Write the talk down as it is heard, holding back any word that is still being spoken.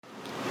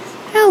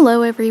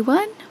Hello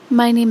everyone,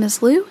 my name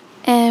is Lou,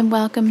 and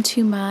welcome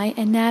to my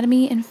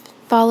Anatomy and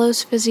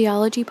Follows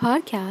Physiology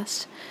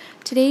podcast.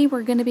 Today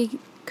we're going to be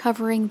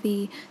covering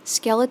the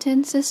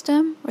skeleton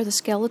system, or the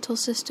skeletal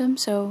system,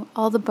 so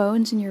all the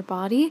bones in your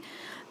body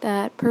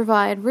that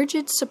provide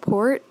rigid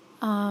support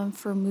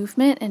for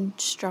movement and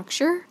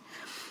structure.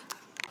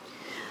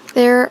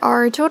 There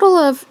are a total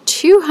of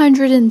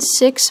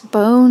 206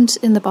 bones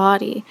in the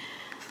body.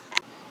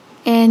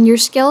 And your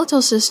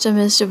skeletal system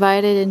is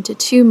divided into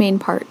two main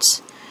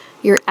parts,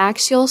 your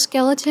axial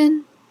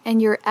skeleton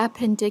and your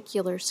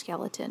appendicular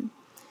skeleton.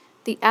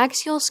 The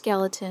axial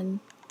skeleton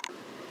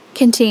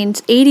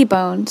contains 80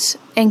 bones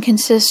and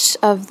consists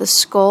of the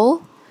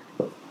skull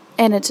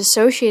and its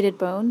associated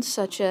bones,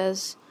 such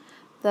as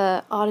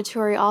the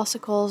auditory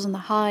ossicles and the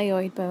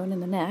hyoid bone in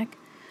the neck,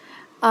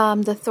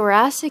 the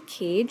thoracic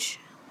cage,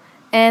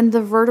 and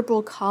the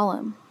vertebral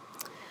column.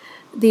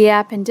 The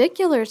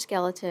appendicular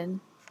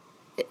skeleton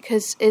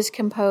is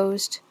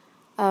composed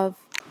of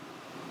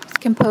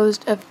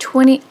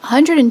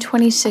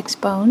 126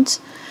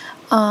 bones,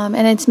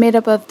 and it's made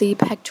up of the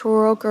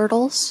pectoral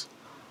girdles,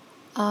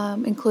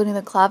 including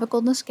the clavicle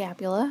and the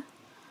scapula,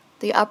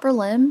 the upper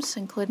limbs,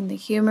 including the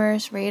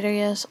humerus,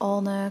 radius,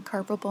 ulna,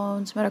 carpal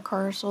bones,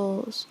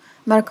 metacarpals,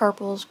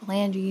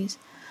 phalanges,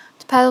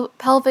 the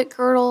pelvic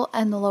girdle,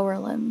 and the lower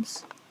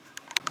limbs.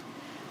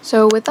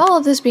 So with all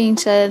of this being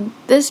said,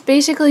 this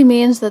basically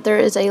means that there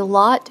is a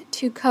lot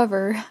to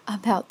cover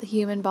about the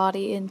human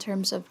body in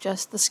terms of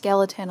just the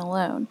skeleton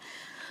alone.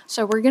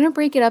 So we're going to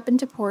break it up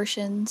into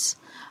portions,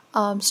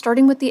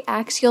 starting with the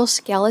axial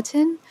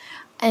skeleton,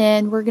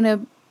 and we're going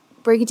to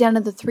break it down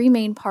into the three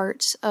main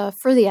parts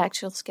for the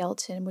axial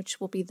skeleton,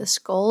 which will be the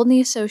skull and the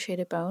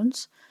associated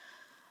bones.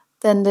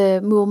 Then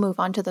we'll move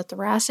on to the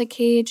thoracic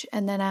cage,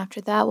 and then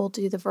after that we'll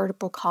do the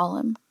vertebral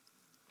column.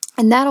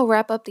 And that'll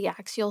wrap up the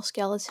axial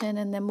skeleton,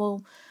 and then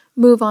we'll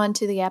move on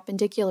to the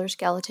appendicular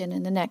skeleton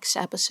in the next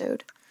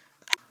episode.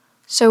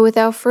 So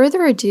without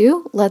further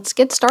ado, let's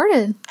get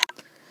started.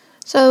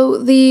 So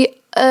the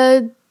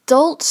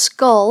adult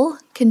skull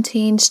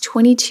contains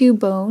 22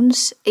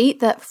 bones, 8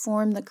 that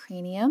form the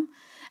cranium,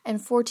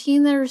 and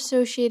 14 that are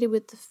associated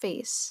with the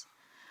face.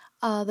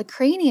 The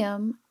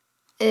cranium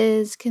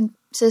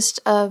consists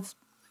of,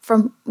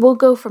 we'll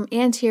go from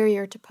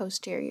anterior to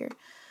posterior.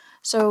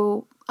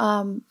 So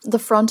the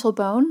frontal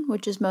bone,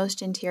 which is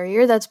most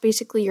interior, that's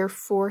basically your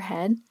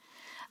forehead.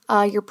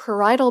 Your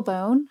parietal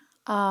bone,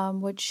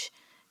 which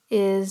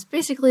is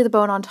basically the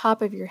bone on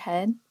top of your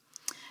head.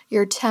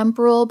 Your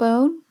temporal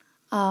bone,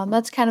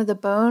 that's kind of the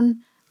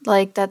bone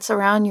that's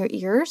around your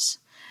ears.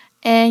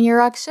 And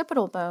your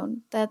occipital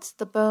bone, that's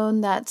the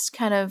bone that's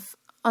kind of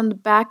on the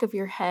back of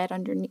your head,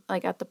 underneath,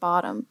 at the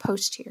bottom,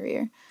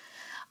 posterior.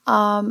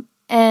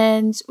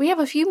 And we have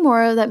a few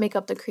more that make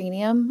up the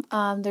cranium.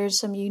 There's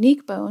some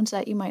unique bones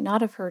that you might not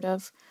have heard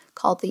of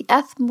called the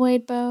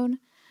ethmoid bone,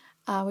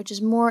 which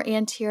is more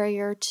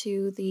anterior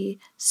to the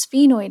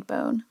sphenoid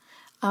bone.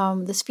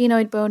 The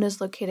sphenoid bone is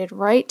located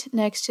right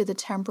next to the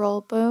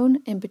temporal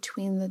bone, in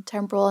between the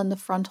temporal and the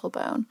frontal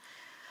bone.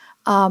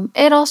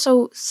 It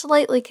also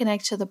slightly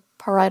connects to the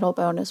parietal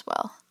bone as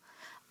well.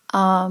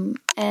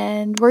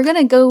 And we're going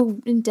to go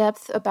in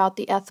depth about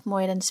the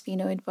ethmoid and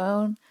sphenoid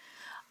bone.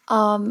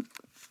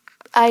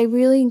 I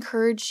really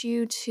encourage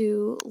you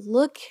to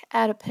look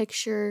at a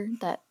picture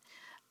that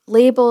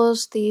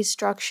labels these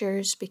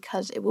structures,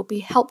 because it will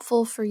be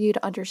helpful for you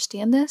to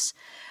understand this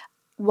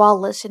while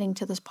listening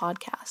to this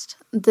podcast.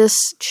 This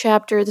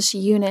chapter, this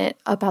unit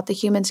about the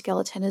human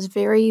skeleton is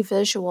very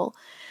visual.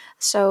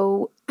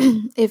 So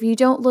if you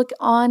don't look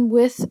on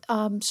with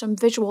some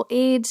visual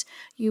aids,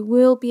 you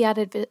will be at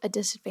a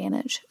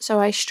disadvantage.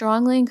 So I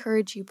strongly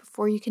encourage you,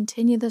 before you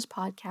continue this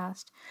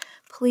podcast,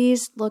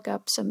 please look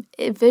up some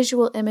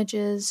visual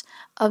images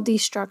of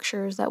these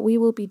structures that we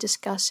will be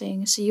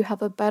discussing, so you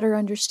have a better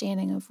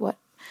understanding of what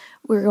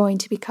we're going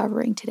to be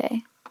covering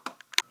today.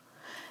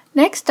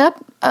 Next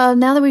up,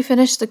 now that we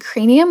finished the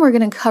cranium, we're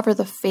going to cover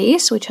the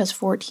face, which has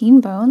 14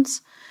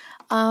 bones.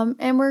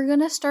 And we're going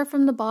to start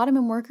from the bottom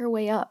and work our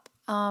way up.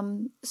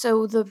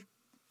 So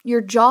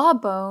your jaw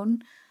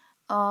bone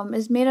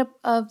is made up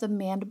of the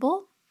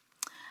mandible.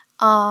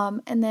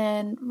 And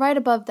then right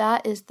above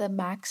that is the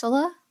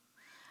maxilla.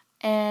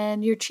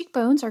 And your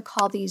cheekbones are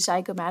called the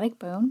zygomatic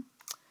bone.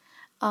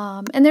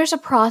 And there's a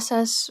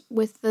process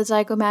with the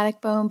zygomatic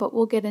bone, but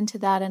we'll get into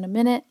that in a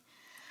minute.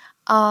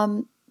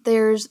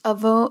 There's a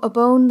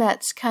bone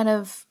that's kind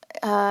of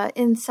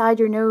inside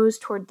your nose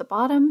toward the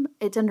bottom.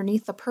 It's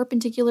underneath the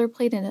perpendicular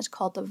plate, and it's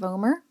called the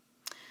vomer.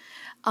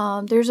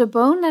 There's a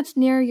bone that's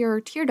near your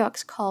tear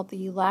ducts called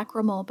the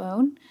lacrimal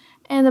bone.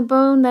 And the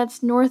bone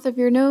that's north of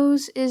your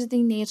nose is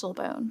the nasal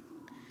bone.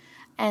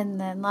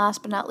 And then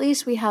last but not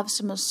least, we have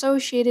some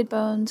associated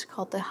bones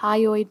called the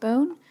hyoid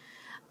bone.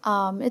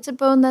 It's a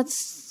bone that's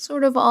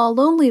sort of a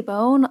lonely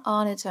bone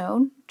on its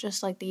own,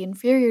 just like the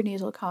inferior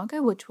nasal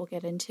concha, which we'll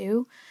get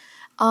into.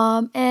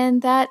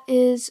 And that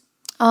is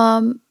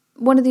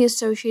one of the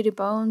associated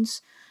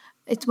bones.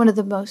 It's one of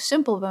the most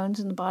simple bones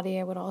in the body,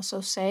 I would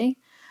also say.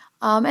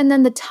 And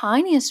then the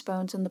tiniest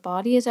bones in the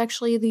body is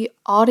actually the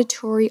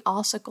auditory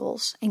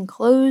ossicles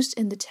enclosed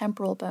in the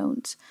temporal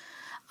bones.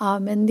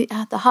 And the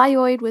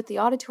hyoid with the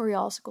auditory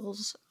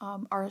ossicles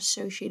are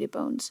associated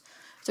bones.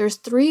 There's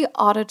 3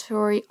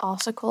 auditory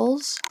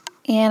ossicles,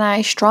 and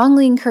I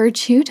strongly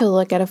encourage you to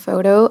look at a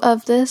photo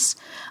of this.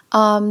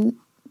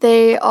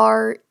 They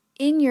are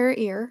in your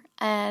ear,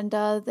 and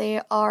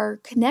they are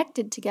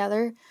connected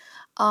together,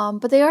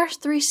 but they are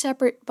 3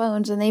 separate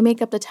bones, and they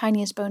make up the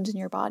tiniest bones in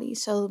your body.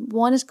 So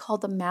one is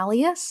called the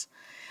malleus,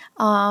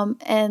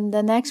 and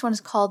the next one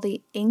is called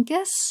the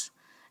incus,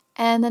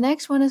 and the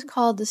next one is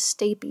called the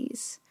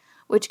stapes,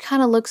 which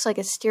kind of looks like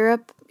a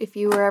stirrup. If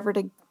you were ever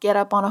to get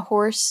up on a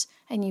horse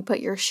and you put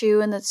your shoe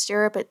in the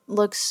stirrup, it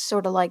looks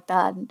sort of like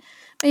that. And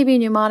maybe a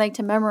mnemonic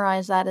to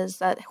memorize that is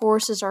that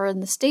horses are in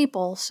the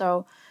staple,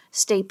 so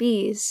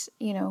stapes,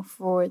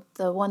 for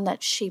the one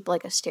that's shaped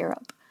like a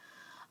stirrup.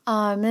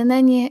 And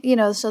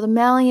then, so the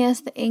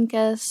malleus, the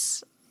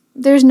incus,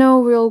 there's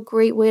no real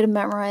great way to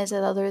memorize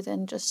it other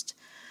than just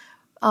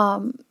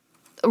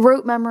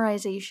rote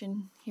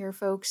memorization here,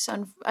 folks.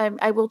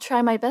 I will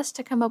try my best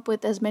to come up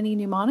with as many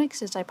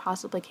mnemonics as I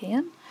possibly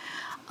can.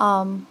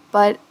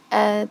 But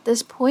at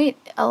this point,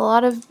 a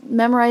lot of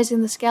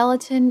memorizing the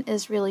skeleton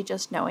is really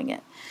just knowing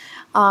it.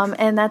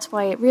 And that's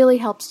why it really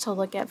helps to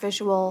look at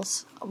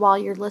visuals while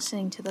you're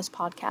listening to this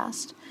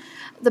podcast.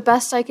 The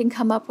best I can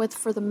come up with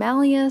for the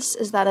malleus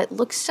is that it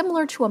looks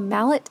similar to a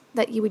mallet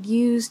that you would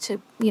use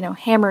to,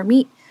 hammer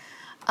meat.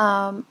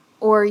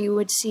 Or you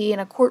would see in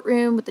a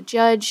courtroom with the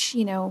judge,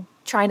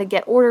 trying to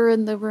get order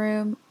in the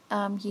room.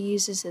 He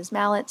uses his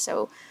mallet.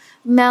 So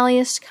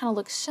malleus kind of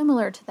looks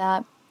similar to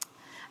that.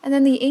 And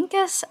then the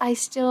incus, I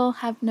still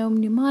have no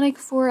mnemonic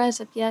for as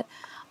of yet.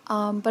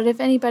 But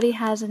if anybody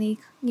has any,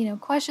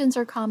 questions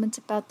or comments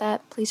about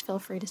that, please feel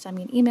free to send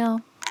me an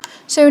email.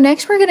 So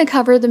next we're going to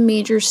cover the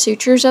major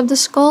sutures of the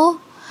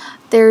skull.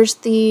 There's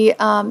the,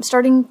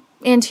 starting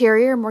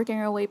anterior and working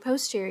our way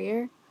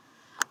posterior.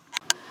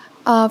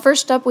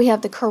 First up, we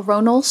have the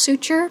coronal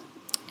suture,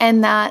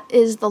 and that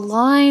is the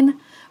line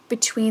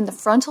between the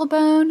frontal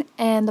bone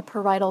and the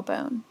parietal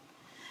bone.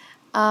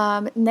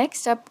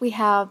 Next up, we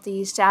have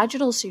the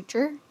sagittal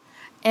suture,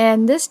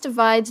 and this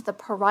divides the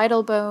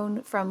parietal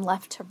bone from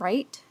left to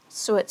right.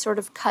 So it sort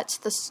of cuts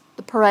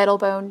the parietal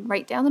bone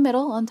right down the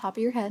middle on top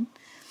of your head.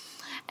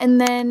 And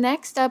then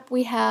next up,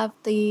 we have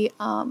the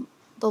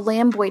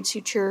rhomboid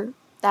suture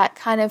that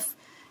kind of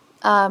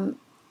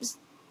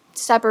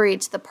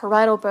separates the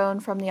parietal bone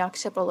from the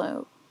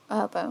occipital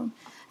bone.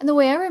 And the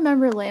way I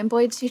remember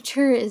rhomboid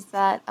suture is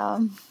that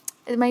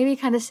it might be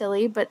kind of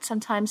silly, but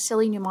sometimes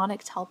silly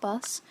mnemonics help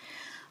us.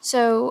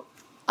 So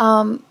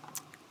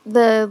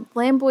the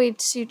rhomboid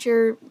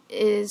suture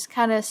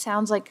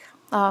sounds like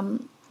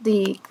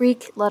the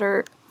Greek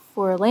letter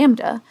for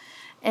lambda.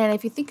 And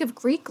if you think of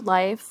Greek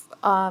life,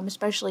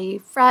 especially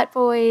frat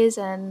boys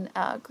and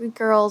Greek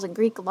girls and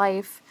Greek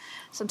life,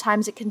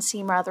 sometimes it can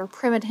seem rather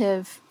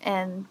primitive.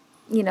 And,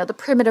 the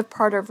primitive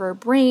part of our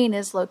brain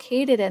is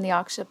located in the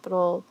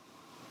occipital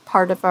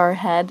part of our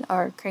head,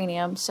 our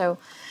cranium. So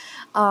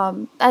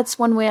that's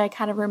one way I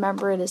kind of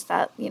remember it, is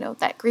that,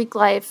 that Greek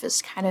life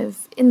is kind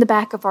of in the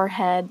back of our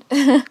head.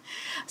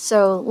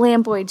 So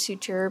rhomboid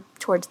suture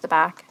towards the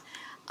back.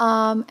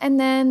 And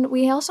then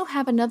we also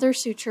have another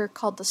suture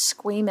called the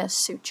squamous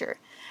suture,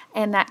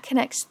 and that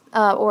connects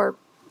or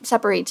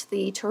separates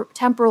the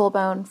temporal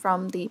bone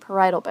from the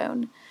parietal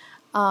bone,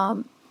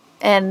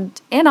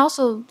 and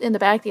also in the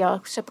back the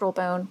occipital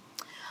bone.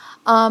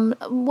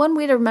 One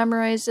way to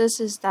memorize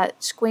this is that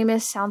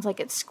squamous sounds like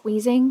it's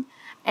squeezing,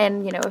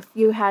 and if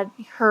you had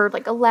heard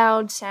like a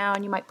loud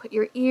sound, you might put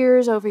your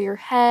ears over your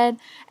head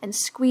and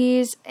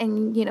squeeze,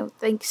 and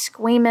think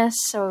squamous.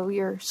 So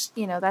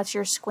that's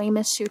your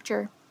squamous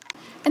suture.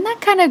 And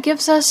that kind of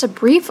gives us a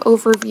brief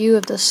overview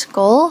of the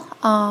skull.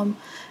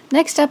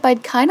 Next up,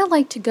 I'd kind of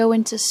like to go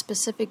into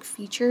specific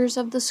features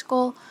of the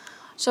skull.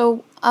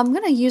 So I'm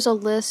going to use a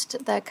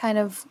list that kind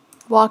of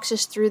walks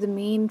us through the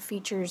main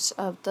features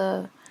of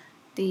the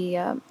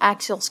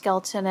axial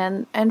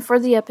skeleton and for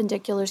the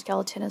appendicular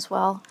skeleton as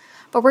well.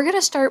 But we're going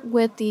to start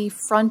with the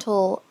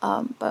frontal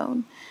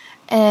bone.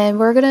 And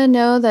we're going to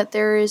know that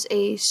there is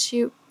a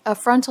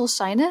frontal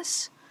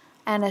sinus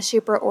and a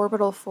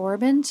supraorbital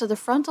foramen. So the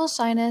frontal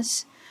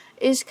sinus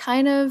is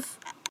kind of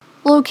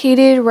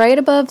located right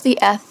above the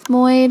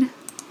ethmoid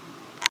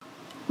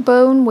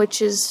bone,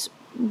 which is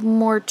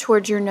more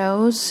towards your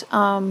nose,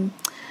 and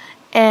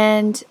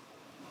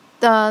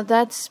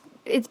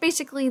it's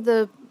basically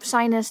the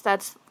sinus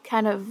that's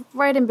kind of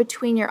right in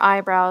between your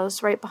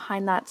eyebrows, right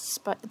behind that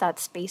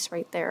space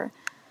right there.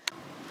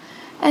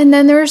 And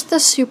then there's the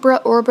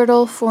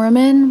supraorbital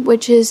foramen,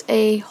 which is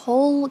a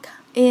hole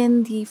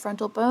in the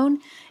frontal bone.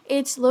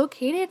 It's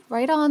located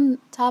right on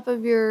top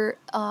of your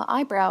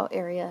eyebrow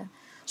area.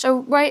 So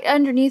right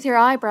underneath your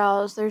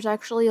eyebrows, there's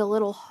actually a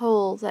little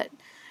hole that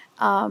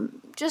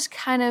just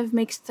kind of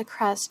makes the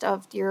crest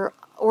of your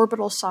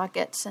orbital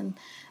sockets. And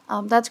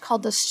That's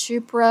called the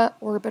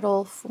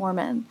supraorbital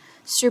foramen.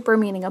 Supra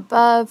meaning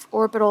above,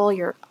 orbital,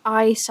 your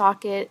eye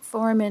socket,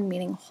 foramen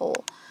meaning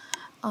hole.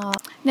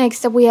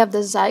 Next up, we have the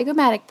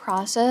zygomatic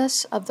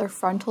process of the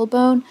frontal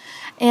bone.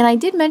 And I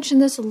did mention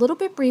this a little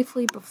bit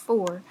briefly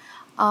before,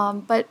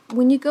 but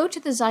when you go to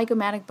the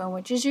zygomatic bone,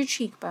 which is your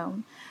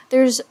cheekbone,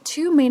 there's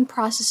two main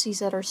processes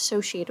that are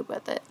associated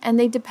with it, and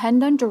they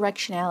depend on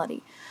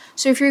directionality.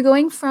 So if you're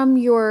going from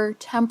your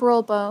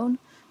temporal bone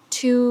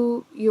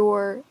to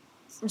your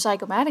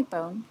zygomatic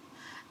bone,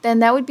 then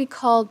that would be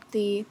called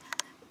the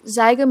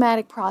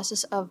zygomatic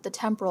process of the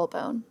temporal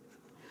bone.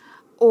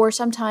 Or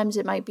sometimes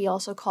it might be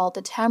also called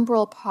the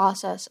temporal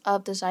process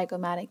of the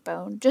zygomatic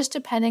bone, just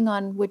depending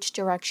on which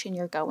direction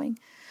you're going.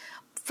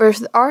 For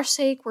our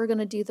sake, we're going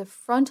to do the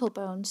frontal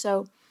bone.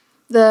 So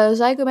the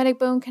zygomatic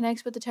bone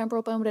connects with the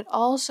temporal bone, but it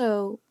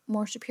also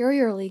more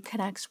superiorly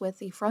connects with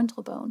the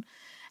frontal bone.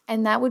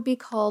 And that would be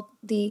called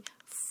the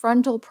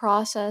frontal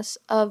process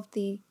of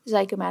the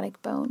zygomatic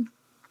bone,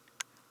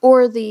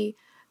 or the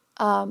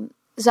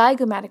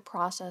zygomatic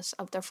process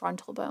of the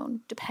frontal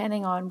bone,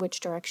 depending on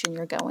which direction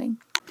you're going.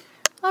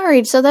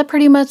 Alright, so that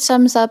pretty much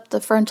sums up the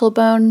frontal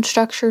bone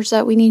structures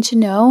that we need to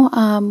know.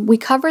 We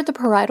covered the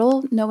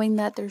parietal, knowing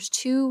that there's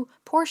two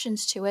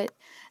portions to it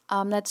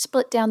that's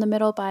split down the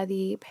middle by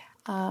the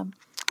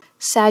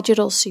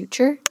sagittal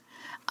suture.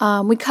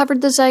 We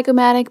covered the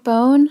zygomatic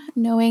bone,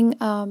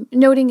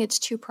 noting its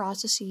two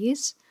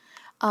processes,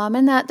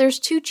 and that there's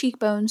two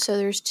cheekbones, so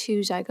there's two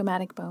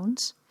zygomatic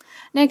bones.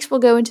 Next, we'll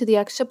go into the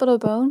occipital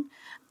bone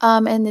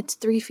and its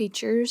three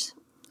features.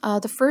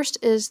 The first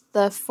is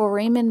the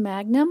foramen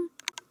magnum.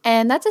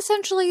 And that's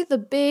essentially the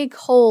big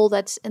hole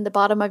that's in the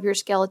bottom of your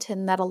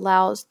skeleton that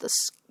allows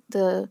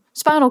the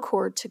spinal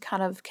cord to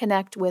kind of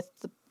connect with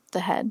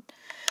the head.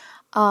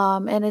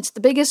 And it's the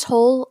biggest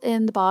hole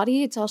in the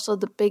body. It's also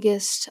the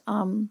biggest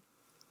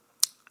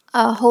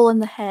hole in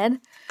the head,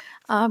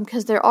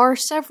 because there are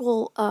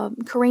several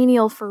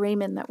cranial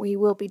foramen that we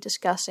will be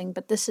discussing,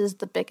 but this is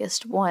the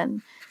biggest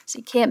one, so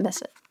you can't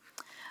miss it.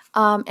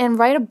 And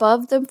right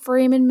above the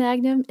foramen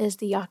magnum is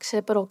the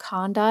occipital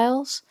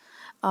condyles.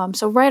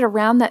 So right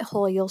around that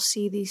hole, you'll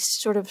see these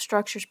sort of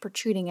structures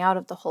protruding out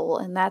of the hole,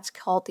 and that's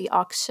called the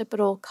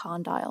occipital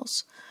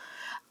condyles.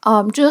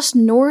 Just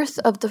north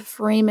of the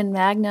foramen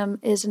magnum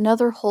is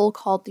another hole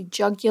called the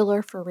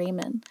jugular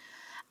foramen,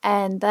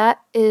 and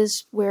that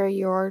is where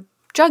your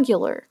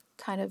jugular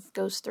kind of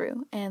goes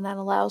through, and that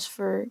allows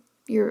for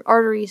your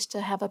arteries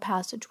to have a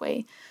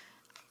passageway.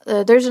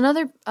 There's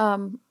another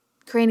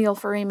cranial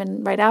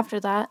foramen right after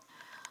that,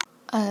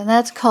 and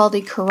that's called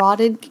the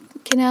carotid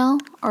canal,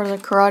 or the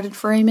carotid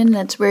foramen.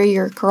 That's where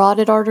your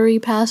carotid artery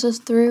passes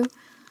through.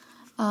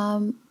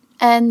 And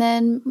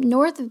then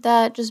north of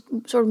that, just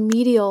sort of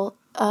medial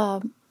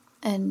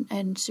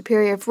and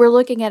superior, if we're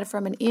looking at it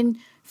from an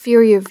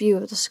inferior view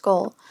of the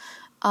skull.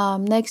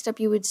 Next up,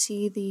 you would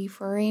see the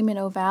foramen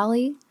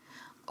ovale,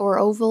 or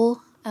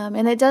oval,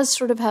 and it does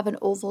sort of have an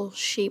oval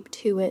shape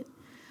to it.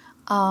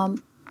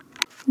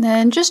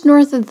 Then just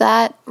north of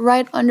that,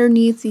 right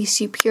underneath the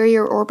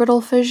superior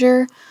orbital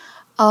fissure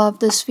of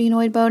the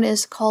sphenoid bone,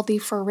 is called the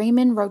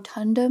foramen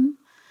rotundum,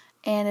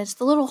 and it's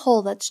the little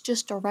hole that's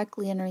just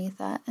directly underneath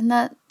that, and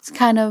that's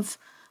kind of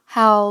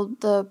how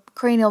the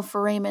cranial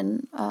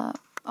foramen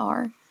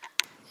are.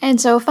 And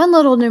so a fun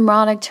little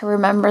mnemonic to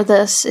remember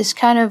this is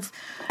kind of,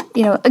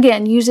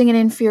 again, using an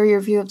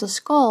inferior view of the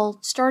skull,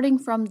 starting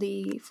from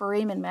the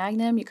foramen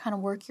magnum, you kind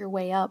of work your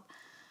way up.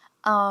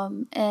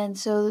 And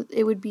so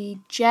it would be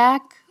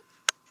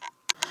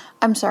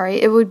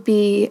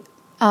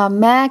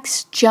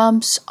Max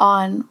jumps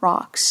on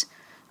rocks.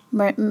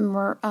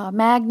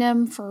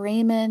 Magnum,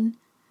 foramen,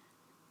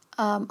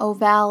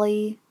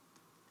 ovale,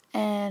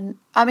 and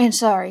I'm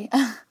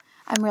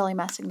really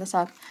messing this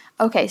up.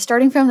 Okay,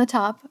 starting from the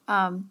top,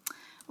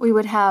 we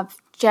would have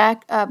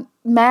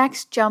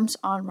Max jumps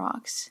on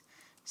rocks.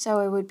 So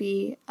it would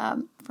be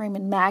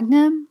foramen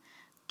magnum,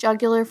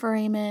 jugular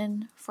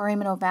foramen,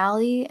 foramen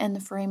ovale, and the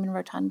foramen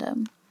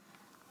rotundum.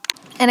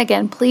 And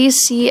again, please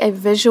see a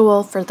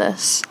visual for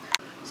this.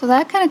 So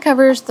that kind of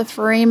covers the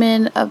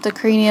foramen of the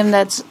cranium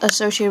that's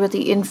associated with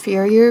the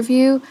inferior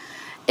view.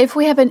 If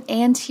we have an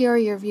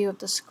anterior view of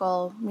the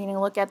skull, meaning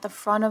look at the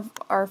front of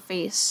our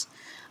face,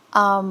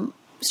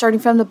 starting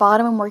from the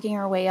bottom and working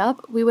our way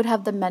up, we would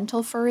have the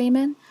mental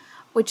foramen,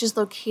 which is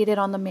located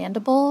on the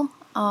mandible.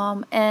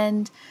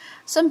 And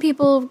some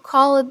people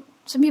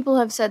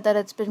have said that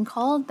it's been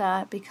called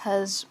that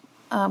because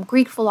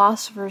Greek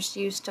philosophers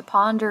used to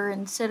ponder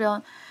and sit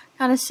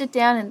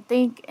down and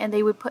think, and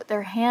they would put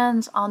their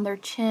hands on their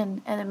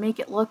chin and make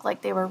it look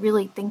like they were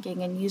really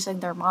thinking and using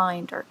their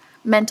mind or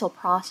mental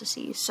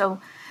processes. So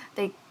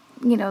they,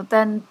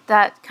 then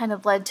that kind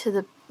of led to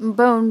the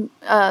bone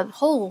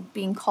hole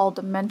being called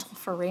the mental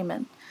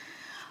foramen.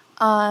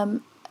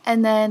 And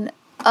then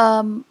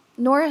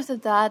north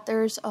of that,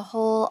 there's a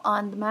hole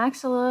on the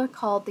maxilla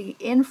called the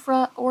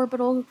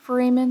infraorbital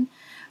foramen.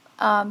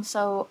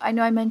 So I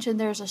know I mentioned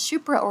there's a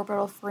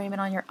supraorbital foramen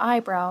on your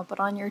eyebrow, but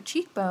on your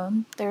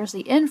cheekbone, there's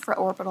the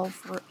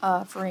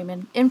infraorbital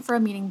foramen. Infra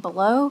meaning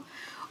below,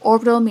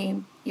 orbital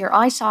meaning your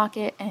eye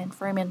socket, and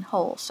foramen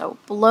hole. So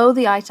below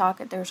the eye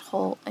socket, there's a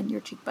hole in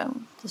your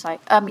cheekbone.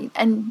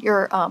 And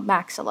your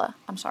maxilla.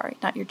 I'm sorry,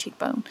 not your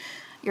cheekbone,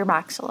 your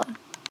maxilla.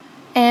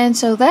 And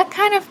so that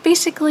kind of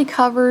basically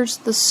covers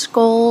the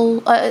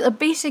skull, a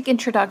basic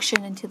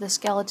introduction into the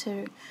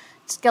skeleton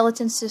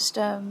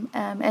system,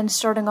 and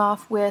starting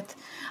off with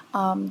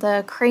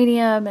the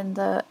cranium and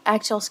the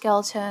axial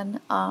skeleton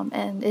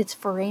and its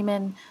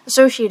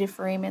associated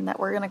foramen that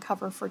we're going to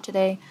cover for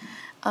today.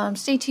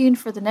 Stay tuned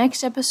for the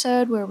next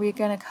episode where we're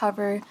going to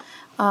cover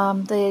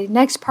the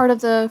next part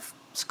of the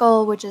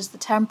skull, which is the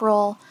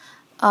temporal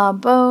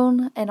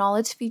bone and all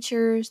its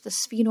features, the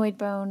sphenoid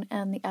bone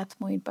and the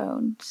ethmoid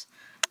bones.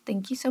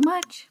 Thank you so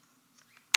much.